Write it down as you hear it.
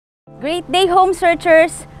Great day, home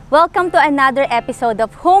searchers! Welcome to another episode of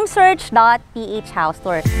HOMESEARCH.PH House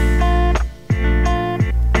Tour.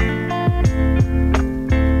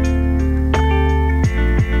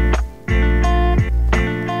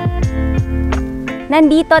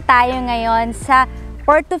 Nandito tayo ngayon sa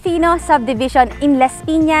Portofino subdivision in Las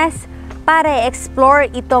Pinas para explore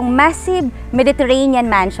itong massive Mediterranean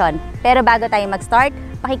mansion. Pero bago tayo mag-start,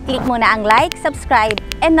 pakiclick muna ang like, subscribe,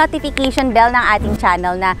 and notification bell ng ating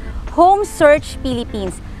channel na Home Search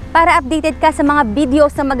Philippines para updated ka sa mga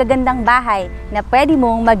videos ng magagandang bahay na pwede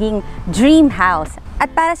mong maging dream house.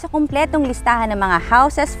 At para sa kumpletong listahan ng mga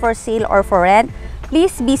houses for sale or for rent,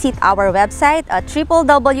 please visit our website at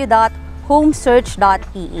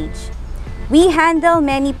www.homesearch.ph. We handle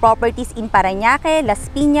many properties in Parañaque, Las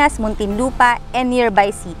Pinas, Muntinlupa, and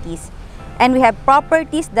nearby cities. And we have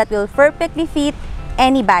properties that will perfectly fit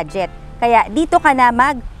any budget. Kaya dito ka na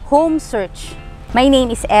mag-home search. My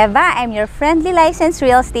name is Eva. I'm your friendly licensed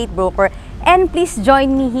real estate broker, and please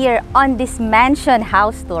join me here on this mansion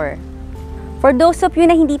house tour. For those of you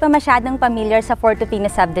na hindi pa masyadong familiar sa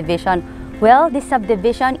Portofino subdivision, well, this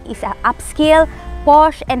subdivision is an upscale,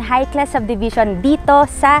 posh, and high-class subdivision dito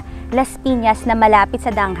sa Las Pinas na malapit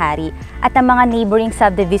sa Danghari, at ang mga neighboring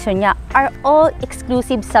subdivision niya are all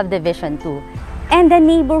exclusive subdivision too. And the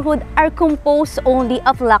neighborhood are composed only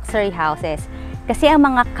of luxury houses. Kasi ang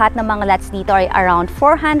mga cut ng mga lots dito ay around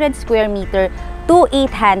 400 square meter to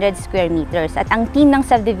 800 square meters. At ang theme ng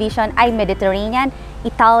subdivision ay Mediterranean,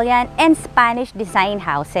 Italian, and Spanish design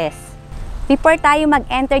houses. Before tayo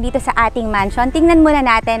mag-enter dito sa ating mansion, tingnan muna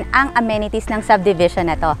natin ang amenities ng subdivision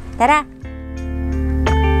na to. Tara!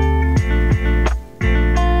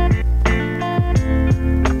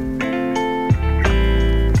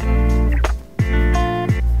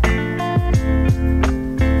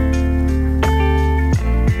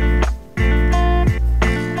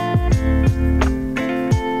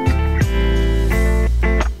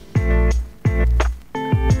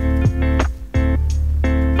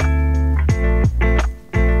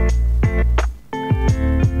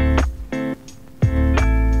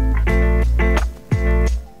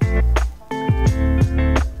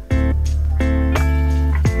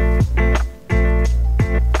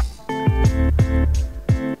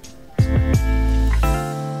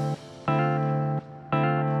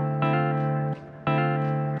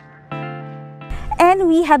 And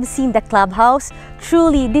we have seen the clubhouse.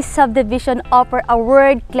 Truly, this subdivision offers a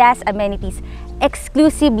world-class amenities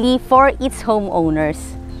exclusively for its homeowners.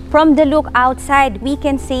 From the look outside, we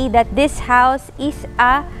can say that this house is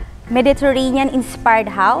a Mediterranean-inspired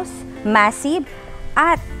house, massive,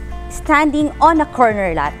 at standing on a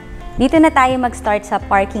corner lot. Dito na tayo mag-start sa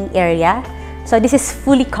parking area. So this is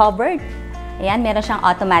fully covered. Ayan, meron siyang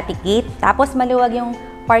automatic gate. Tapos maluwag yung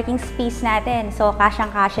parking space natin. So,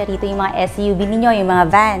 kasyang-kasya rito yung mga SUV ninyo, yung mga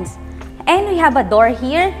vans. And we have a door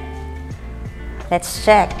here. Let's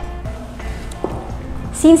check.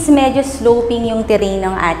 Since medyo sloping yung terrain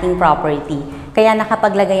ng ating property, kaya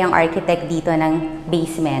nakapaglagay ang architect dito ng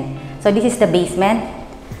basement. So, this is the basement.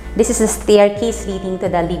 This is a staircase leading to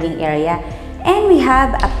the living area. And we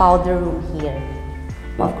have a powder room here.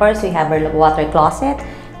 Of course, we have our water closet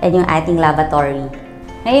and yung ating lavatory.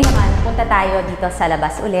 Ngayon naman, punta tayo dito sa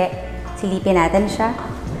labas uli. Silipin natin siya.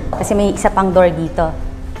 Kasi may isa pang door dito.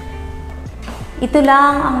 Ito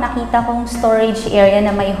lang ang nakita kong storage area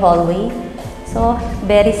na may hallway. So,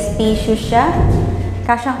 very spacious siya.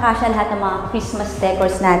 Kasyang-kasya lahat ng mga Christmas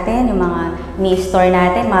decors natin, yung mga ni-store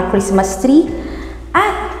natin, mga Christmas tree.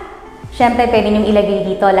 At, syempre, pwede nyo ilagay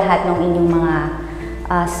dito lahat ng inyong mga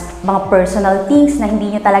personal things na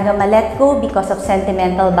hindi nyo talaga ma-let go because of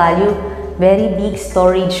sentimental value. Very big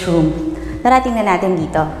storage room. Narating na natin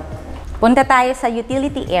dito. Punta tayo sa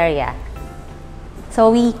utility area. So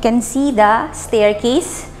we can see the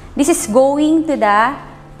staircase. This is going to the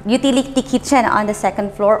utility kitchen on the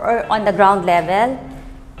second floor or on the ground level.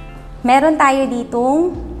 Meron tayo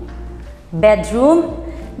ditong bedroom.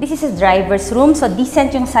 This is a driver's room. So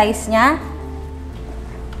decent yung size niya.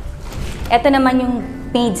 Ito naman yung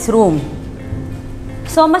maids room.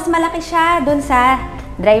 So mas malaki siya dun sa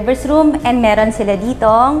driver's room, and meron sila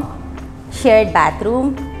ditong shared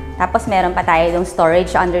bathroom. Tapos meron pa tayo itong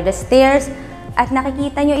storage under the stairs. At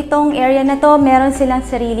nakikita nyo itong area na to, meron silang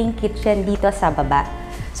sariling kitchen dito sa baba.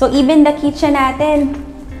 So even the kitchen natin,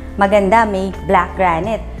 maganda, may black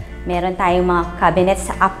granite. Meron tayong mga cabinets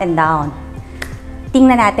sa up and down.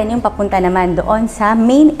 Tingnan natin yung papunta naman doon sa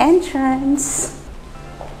main entrance.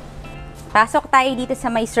 Pasok tayo dito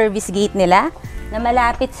sa may service gate nila na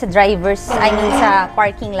malapit sa sa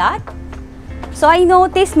parking lot. So I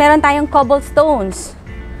noticed meron tayong cobblestones.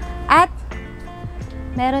 At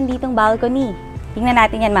meron ditong balcony. Tingnan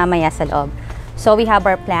natin yan mamaya sa loob. So, we have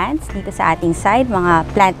our plants dito sa ating side, mga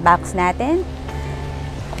plant box natin.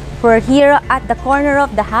 We're here at the corner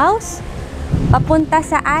of the house, papunta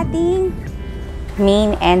sa ating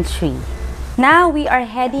main entry. Now, we are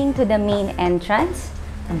heading to the main entrance,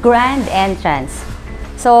 grand entrance.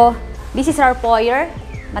 So, this is our foyer.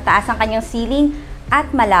 Mataas ang kanyang ceiling at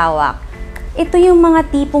malawak. Ito yung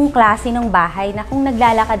mga tipong klase ng bahay na kung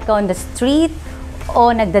naglalakad ka on the street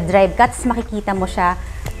o nagda-drive ka, tapos makikita mo siya,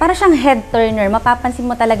 para siyang head turner, mapapansin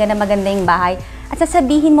mo talaga na maganda yung bahay. At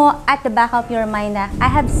sasabihin mo at the back of your mind na,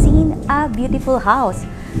 I have seen a beautiful house.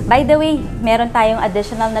 By the way, meron tayong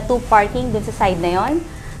additional na 2 parking dun sa side na yon.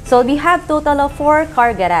 So, we have total of 4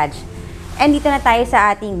 car garage. And dito na tayo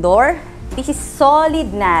sa ating door. This is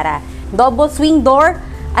solid Nara. Double swing door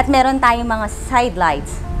at meron tayong mga side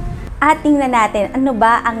lights. At tingnan natin, ano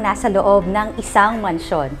ba ang nasa loob ng isang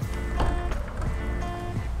mansyon?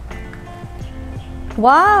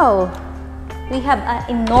 Wow! We have an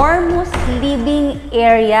enormous living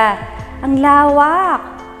area. Ang lawak!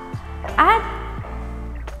 At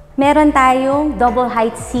meron tayong double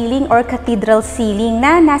height ceiling or cathedral ceiling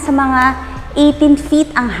na nasa mga 18 feet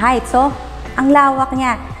ang height. So, ang lawak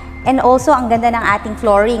niya. And also, ang ganda ng ating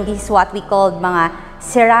flooring. This is what we call mga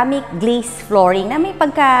ceramic glazed flooring na may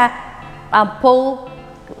pagka Pole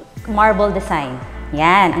marble design.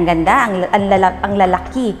 Yan, ang ganda, ang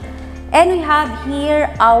lalaki. And we have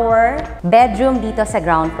here our bedroom dito sa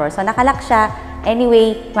ground floor. So, nakalock siya.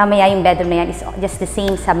 Anyway, mamaya yung bedroom na yan is just the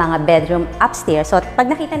same sa mga bedroom upstairs. So, pag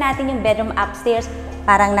nakita natin yung bedroom upstairs,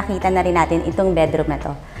 parang nakita na rin natin itong bedroom na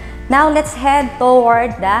to. Now, let's head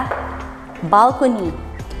toward the balcony.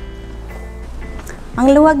 Ang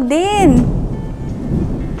luwag din!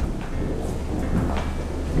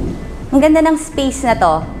 Ang ganda ng space na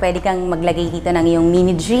to. Pwede kang maglagay dito ng iyong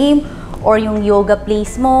mini gym or yung yoga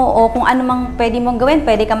place mo o kung ano mang pwede mong gawin.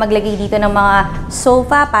 Pwede kang maglagay dito ng mga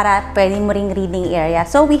sofa para pwede mo ring reading area.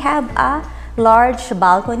 So, we have a large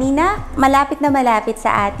balcony na malapit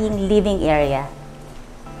sa ating living area.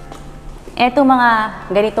 Ito mga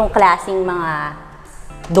ganitong klaseng mga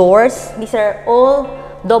doors. These are all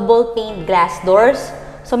double pane glass doors.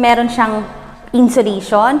 So, meron siyang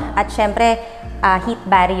insulation at syempre, heat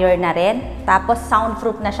barrier na rin. Tapos,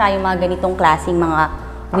 soundproof na siya yung mga ganitong klaseng mga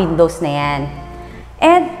windows na yan.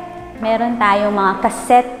 And, meron tayong mga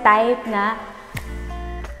cassette type na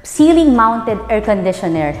ceiling-mounted air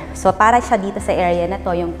conditioner. So, para siya dito sa area na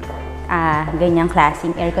to, yung ganyang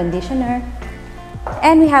klaseng air conditioner.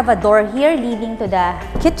 And we have a door here leading to the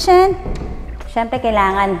kitchen. Siyempre,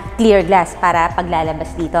 kailangan clear glass para paglalabas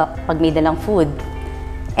dito pag may dalang food.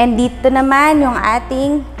 And dito naman yung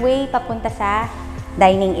ating way papunta sa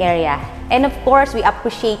dining area. And of course, we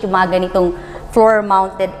appreciate yung mga ganitong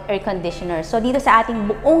floor-mounted air conditioner. So dito sa ating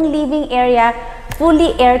buong living area,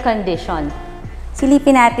 fully air-conditioned.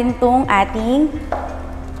 Silipin natin itong ating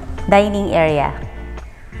dining area.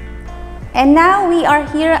 And now, we are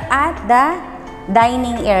here at the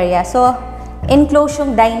dining area. So, enclosed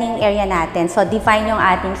yung dining area natin. So, define yung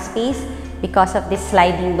ating space because of this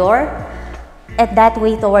sliding door. At that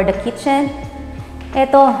way toward the kitchen.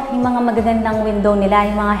 Ito, yung mga magagandang window nila,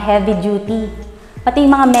 yung mga heavy duty. Pati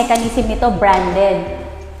yung mga mechanism nito, branded.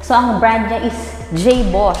 So, ang brand niya is J.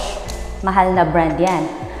 Bosch. Mahal na brand yan.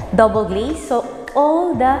 Double glaze. So,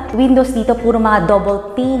 all the windows dito, puro mga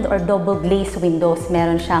double paned or double glazed windows.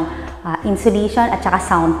 Meron siyang insulation at saka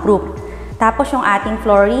soundproof. Tapos, yung ating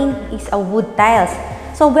flooring is a wood tiles.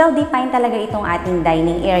 So, well-defined talaga itong ating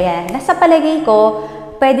dining area. Nasa palagay ko,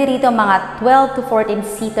 pwede rito mga 12 to 14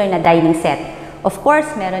 seater na dining set. Of course,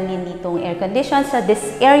 meron din ditong air condition. So, this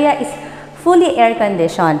area is fully air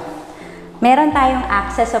conditioned. Meron tayong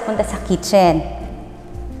access papunta sa kitchen.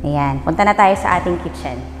 Ayan, punta na tayo sa ating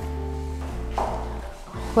kitchen.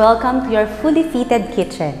 Welcome to your fully fitted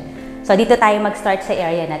kitchen. So, dito tayo mag-start sa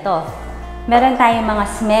area na to. Meron tayong mga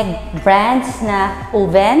SMEG brands na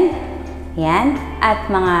oven. Ayan, at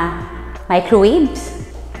mga microwaves.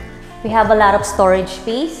 We have a lot of storage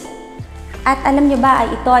space. At alam nyo ba,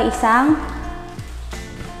 ito ay isang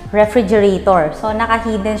refrigerator. So,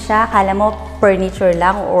 naka-hidden siya. Kala mo furniture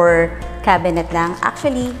lang or cabinet lang.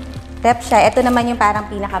 Actually, ref siya. Ito naman yung parang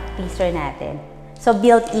pinaka-freezer natin. So,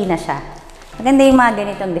 built-in na siya. Maganda yung mga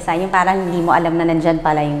ganitong design. Yung parang hindi mo alam na nandyan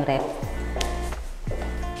pala yung ref.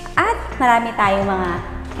 At marami tayong mga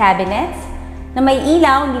cabinets na may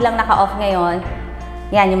ilaw. Hindi lang naka-off ngayon.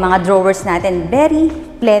 Yan, yung mga drawers natin. Very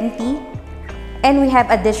plenty. And we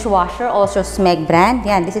have a dishwasher, also SMEG brand.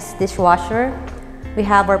 Yan, this is dishwasher. We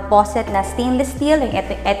have our faucet na stainless steel.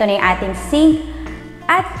 Ito na yung ating sink.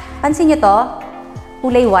 At pansin nyo to,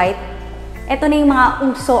 kulay white. Ito na yung mga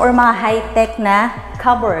uso or mga high-tech na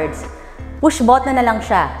cupboards. Push button na lang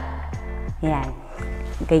siya. Yan.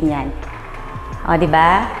 Ganyan. O,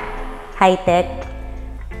 diba? High-tech.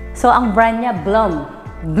 So, ang brand niya, Blum.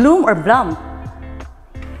 Bloom or Blum?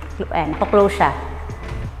 Ayan, pa-close siya.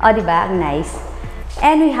 O, diba? Ang nice.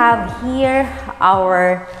 And we have here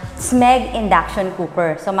our Smeg induction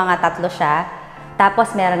cooker. So, mga tatlo siya.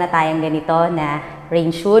 Tapos, meron na tayong ganito na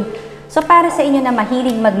range hood. So, para sa inyo na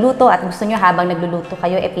mahilig magluto at gusto nyo habang nagluluto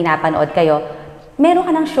kayo, pinapanood kayo, meron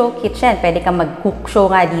ka ng show kitchen. Pwede kang mag-cook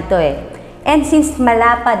show nga dito And since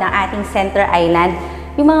malapad ang ating center island,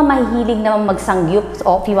 yung mga mahihilig naman magsangyup,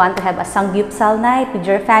 so if you want to have a sangyupsal night with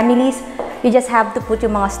your families, you just have to put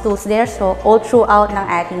yung mga stools there. So, all throughout ng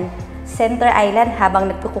ating center island,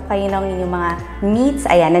 habang nagkukook kayo ng inyong mga meats,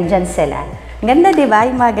 ayan, nandyan sila. Ganda, di ba?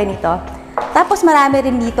 Yung mga ganito. Tapos, marami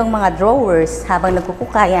rin ditong mga drawers habang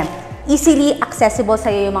nagkukook ka, ayan. Easily accessible sa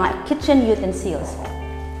iyo yung mga kitchen utensils.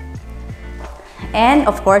 And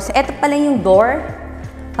of course, ito pala yung door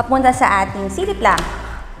papunta sa ating silip lang.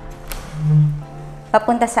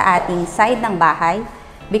 Papunta sa ating side ng bahay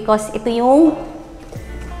because ito yung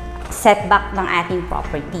setback ng ating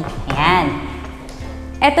property. Ayan.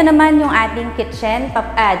 Ito naman yung ating kitchen.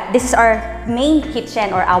 This is our main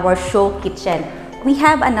kitchen or our show kitchen. We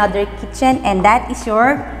have another kitchen and that is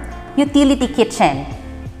your utility kitchen.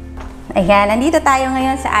 Ayan, nandito tayo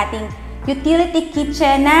ngayon sa ating utility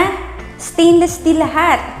kitchen na stainless steel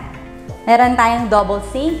lahat. Meron tayong double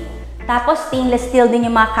sink, tapos stainless steel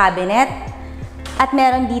din yung mga cabinet. At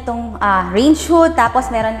meron ditong range hood,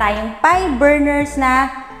 tapos meron tayong 5 burners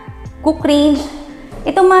na cook range.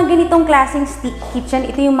 Itong mga ganitong klaseng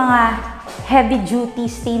kitchen, ito yung mga heavy duty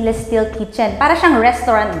stainless steel kitchen. Para siyang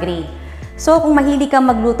restaurant grade. So, kung mahilig kang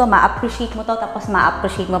magluto, ma-appreciate mo to, tapos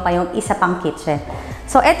ma-appreciate mo pa yung isa pang kitchen.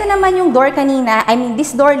 So, ito naman yung door kanina. I mean,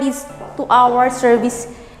 this door leads to our service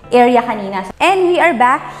area kanina. And we are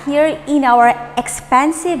back here in our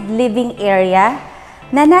expansive living area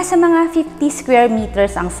na nasa mga 50 square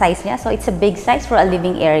meters ang size niya. So, it's a big size for a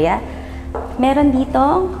living area. Meron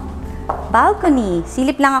ditong balcony.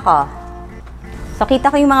 Silip lang ako. So, kita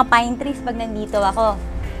ko yung mga pine trees pag nandito ako.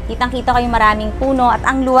 Kitang-kita ko yung maraming puno at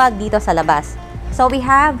ang luwag dito sa labas. So, we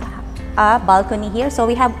have a balcony here. So,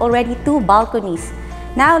 we have already 2 balconies.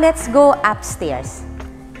 Now, let's go upstairs.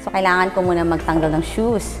 So, kailangan ko muna magtanggal ng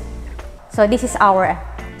shoes. So, this is our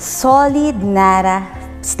solid Nara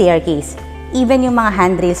staircase. Even yung mga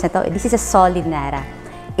handrails na to, this is a solid Nara.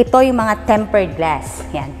 Ito yung mga tempered glass.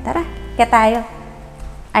 Yan, tara, kaya tayo.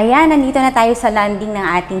 Ayan, nandito na tayo sa landing ng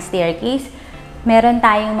ating staircase. Meron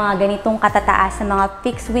tayong mga ganitong katataas na mga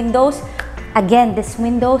fixed windows. Again, this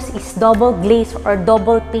windows is double glazed or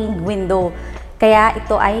double paned window. Kaya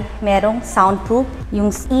ito ay merong soundproof. Yung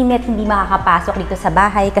init hindi makakapasok dito sa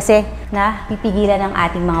bahay kasi pipigilan ng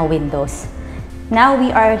ating mga windows. Now, we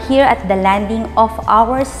are here at the landing of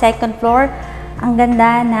our second floor. Ang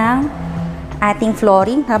ganda ng ating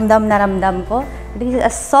flooring. Ramdam na ramdam ko. This is a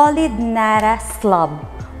solid Nara slab,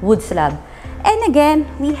 wood slab. And again,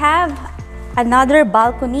 we have another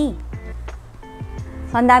balcony.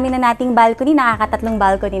 So, ang dami na nating balcony. Nakakatatlong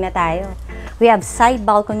balcony na tayo. We have side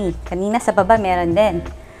balcony. Kanina sa baba meron din.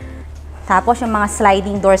 Tapos yung mga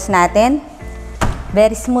sliding doors natin.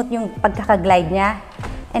 Very smooth yung pagkakaglide niya.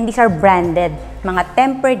 And these are branded. Mga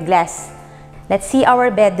tempered glass. Let's see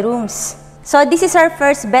our bedrooms. So, this is our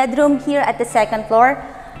first bedroom here at the second floor.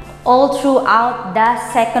 All throughout the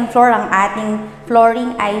second floor, ang ating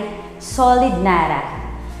flooring ay solid Nara.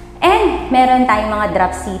 And meron tayong mga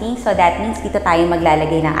drop seating. So, that means dito tayo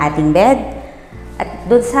maglalagay ng ating bed. At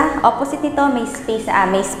dun sa opposite nito, may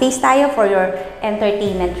space tayo for your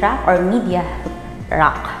entertainment rack or media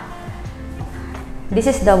rack. This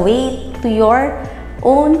is the way to your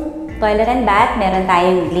own toilet and bath. Meron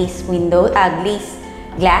tayong glazed window, glazed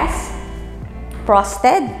glass,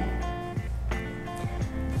 frosted.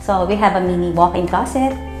 So, we have a mini walk-in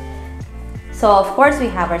closet. So, of course,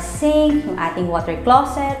 we have our sink, yung ating water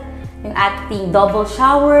closet, yung ating double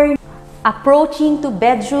shower. Approaching to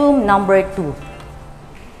bedroom number 2.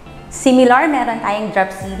 Similar, meron tayong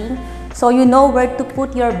drop ceiling. So, you know where to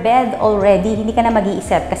put your bed already. Hindi ka na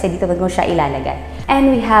mag-iisip kasi dito mo siya ilalagay.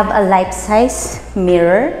 And we have a life-size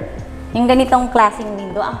mirror. Yung ganitong klaseng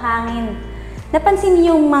window, ang hangin. Napansin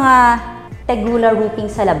niyo yung mga tegula roofing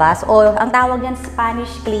sa labas o ang tawag yan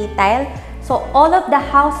Spanish clay tile. So, all of the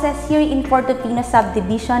houses here in Portofino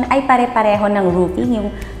subdivision ay pare-pareho ng roofing, yung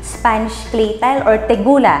Spanish clay tile or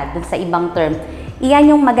tegula dun sa ibang term.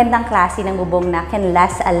 Iyan yung magandang klase ng bubong na can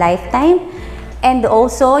last a lifetime. And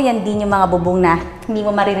also, yan din yung mga bubong na hindi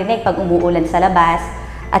mo maririnig pag umuulan sa labas.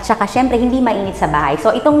 At saka, syempre, hindi mainit sa bahay.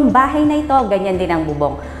 So, itong bahay na ito, ganyan din ang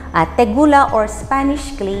bubong. Tegula or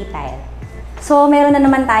Spanish clay tile. So, meron na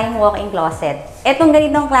naman tayong walk-in closet. Itong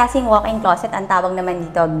ganitong klaseng walk-in closet, ang tawag naman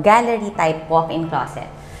dito, gallery type walk-in closet.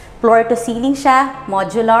 Floor to ceiling siya,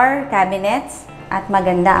 modular, cabinets, at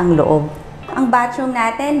maganda ang loob. Ang bathroom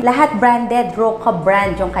natin, lahat branded, Roca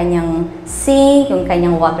brand, yung kanyang sink, yung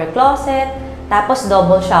kanyang water closet, tapos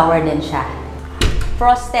double shower din siya.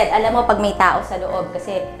 Frosted. Alam mo, pag may tao sa loob,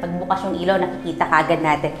 kasi pagbukas yung ilaw, nakikita kagad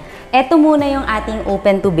natin. Ito muna yung ating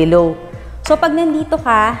open to below. So, pag nandito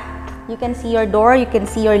ka, you can see your door, you can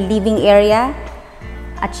see your living area.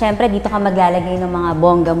 At syempre, dito ka maglalagay ng mga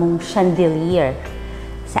bongga mong chandelier.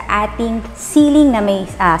 Sa ating ceiling na may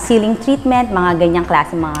ceiling treatment, mga ganyang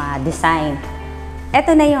klase mga design.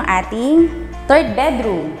 Ito na yung ating third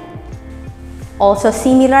bedroom. Also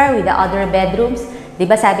similar with the other bedrooms.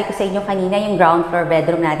 Diba sabi ko sa inyo kanina, yung ground floor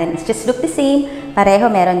bedroom natin, it's just look the same. Pareho,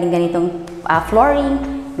 meron din ganitong flooring,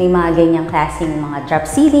 may mga ganyang klaseng mga drop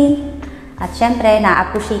ceiling. At syempre,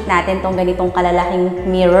 na-appreciate natin tong ganitong kalalaking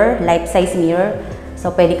mirror, life-size mirror. So,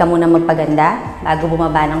 pwede ka muna magpaganda bago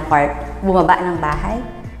bumaba ng bahay.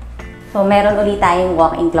 So, meron ulit tayong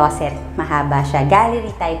walk-in closet. Mahaba siya. Gallery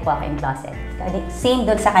type walk-in closet. Same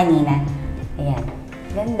doon sa kanina. Ayan.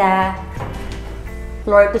 Ganda.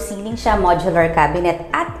 Floor to ceiling siya, modular cabinet,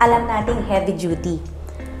 at alam nating heavy duty.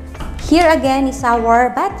 Here again is our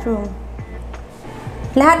bathroom.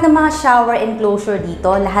 Lahat ng mga shower enclosure dito,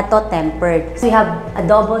 lahat to tempered. So we have a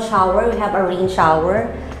double shower, we have a rain shower,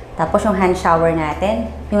 tapos yung hand shower natin.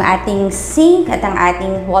 Yung ating sink at ang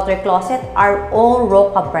ating water closet are all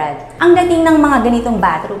Roca brand. Ang dating ng mga ganitong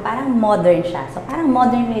bathroom, parang modern siya. So parang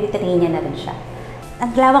modern Mediterranean na rin siya.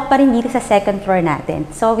 Ang lawak pa rin dito sa second floor natin.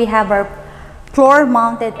 So we have our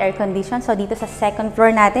floor-mounted air condition. So, dito sa second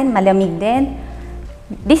floor natin, malamig din.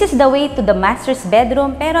 This is the way to the master's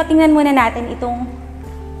bedroom. Pero, tingnan muna natin itong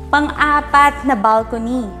pang-apat na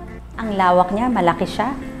balcony. Ang lawak niya, malaki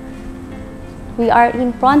siya. We are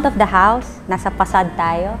in front of the house. Nasa pasad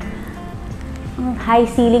tayo. High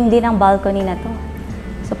ceiling din ang balcony na to.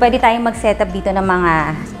 So, pwede tayong mag-setup dito ng mga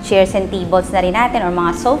chairs and tables na rin natin or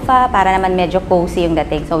mga sofa para naman medyo cozy yung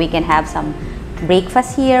dating. So, we can have some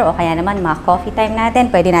breakfast here o kaya naman mga coffee time natin,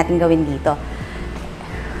 pwede natin gawin dito.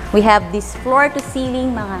 We have this floor to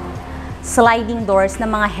ceiling, mga sliding doors na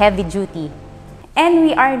mga heavy duty. And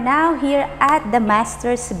we are now here at the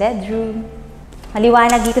master's bedroom.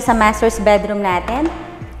 Maliwanag dito sa master's bedroom natin.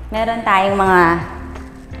 Meron tayong mga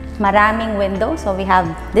maraming window. So we have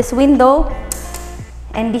this window.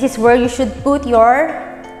 And this is where you should put your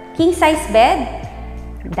king-size bed.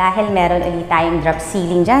 Dahil meron ulit tayong drop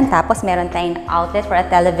ceiling dyan. Tapos meron tayong outlet for a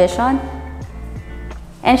television.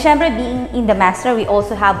 And syempre, being in the master, we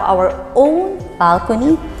also have our own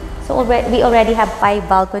balcony. So we already have 5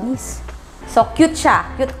 balconies. So cute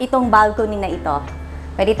siya. Cute itong balcony na ito.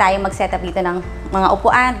 Pwede tayong mag-setup dito ng mga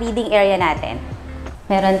upuan, reading area natin.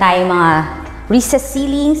 Meron tayong mga recessed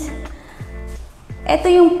ceilings. Ito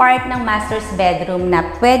yung part ng master's bedroom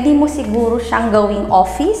na pwede mo siguro siyang gawing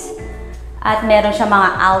office. At meron siya mga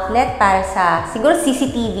outlet para sa, siguro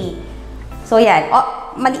CCTV. So yan,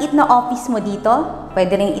 maliit na office mo dito.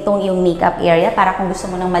 Pwede rin itong yung makeup area para kung gusto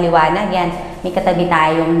mo ng maliwanag. Yan, may katabi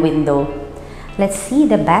tayong window. Let's see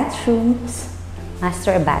the bathrooms.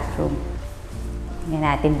 Master bathroom. Tingnan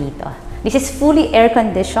natin dito. This is fully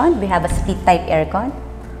air-conditioned. We have a split type aircon.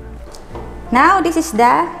 Now, this is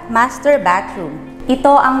the master bathroom.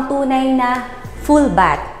 Ito ang tunay na full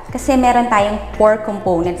bath. Kasi meron tayong 4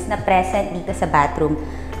 components na present dito sa bathroom.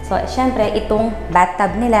 So, syempre, itong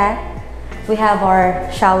bathtub nila, we have our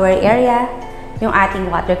shower area, yung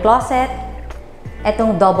ating water closet,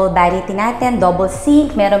 itong double vanity natin, double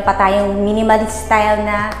sink, meron pa tayong minimalist style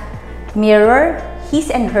na mirror,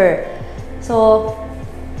 his and her. So,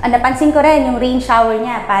 napansin ko rin yung rain shower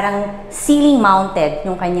niya, parang ceiling mounted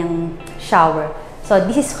yung kanyang shower. So,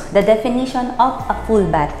 this is the definition of a full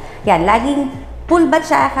bath. Yan, laging full bath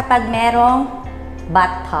siya kapag merong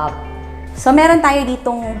bathtub. So, meron tayo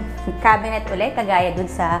ditong cabinet ulit, kagaya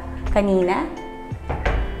dun sa kanina.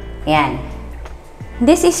 Ayan.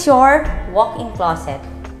 This is your walk-in closet.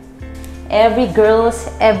 Every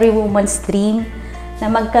girl's, every woman's dream na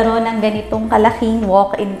magkaroon ng ganitong kalaking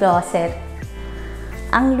walk-in closet.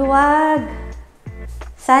 Ang luwag!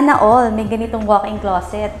 Sana all may ganitong walk-in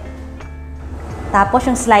closet. Tapos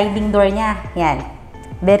yung sliding door niya, yan.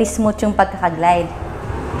 Very smooth yung pagkakaglide.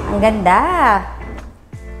 Ang ganda!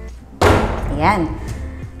 Ayan.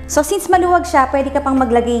 So, since maluwag siya, pwede ka pang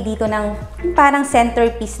maglagay dito ng parang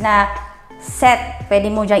centerpiece na set.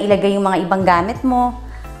 Pwede mo dyan ilagay yung mga ibang gamit mo.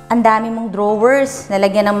 Ang dami mong drawers,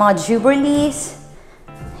 nalagyan ng mga jewelries.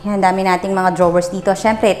 Yan, dami nating mga drawers dito.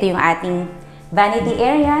 Siyempre, ito yung ating vanity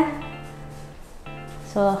area.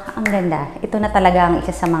 So, ang ganda. Ito na talaga ang isa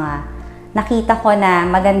sa mga nakita ko na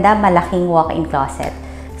maganda, malaking walk-in closet.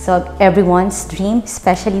 So, everyone's dream,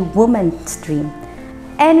 especially woman's dream.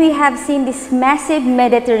 And we have seen this massive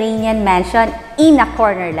Mediterranean mansion in a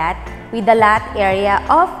corner lot with a lot area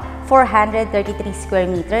of 433 square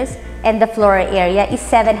meters and the floor area is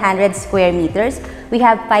 700 square meters. We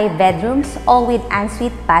have 5 bedrooms, all with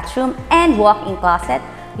ensuite bathroom and walk-in closet.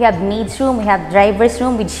 We have maids room, we have driver's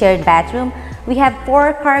room with shared bathroom. We have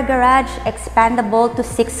 4-car garage, expandable to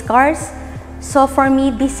 6 cars. So for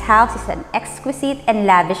me, this house is an exquisite and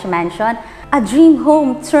lavish mansion, a dream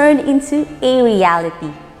home turned into a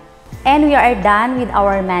reality. And we are done with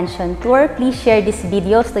our mansion tour. Please share these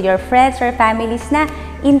videos to your friends or families na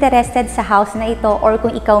interested sa house na ito, or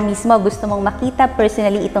kung ikaw mismo gusto mong makita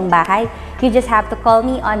personally itong bahay, you just have to call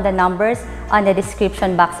me on the numbers on the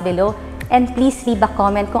description box below. And please leave a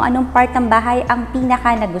comment kung anong part ng bahay ang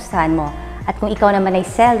pinaka nagustuhan mo. At kung ikaw naman ay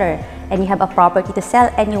seller and you have a property to sell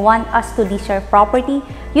and you want us to list your property,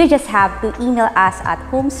 you just have to email us at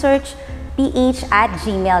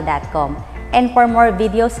HOMESEARCH.PH@gmail.com. And for more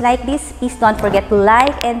videos like this, please don't forget to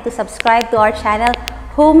like and to subscribe to our channel,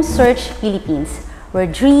 Home Search Philippines, where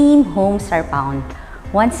dream homes are found.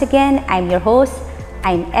 Once again, I'm your host.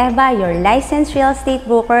 I'm Eva, your licensed real estate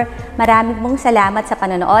broker. Maraming mong salamat sa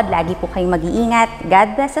panonood. Lagi po kayong mag-iingat.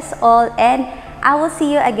 God bless us all, and I will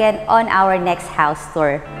see you again on our next house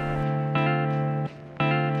tour.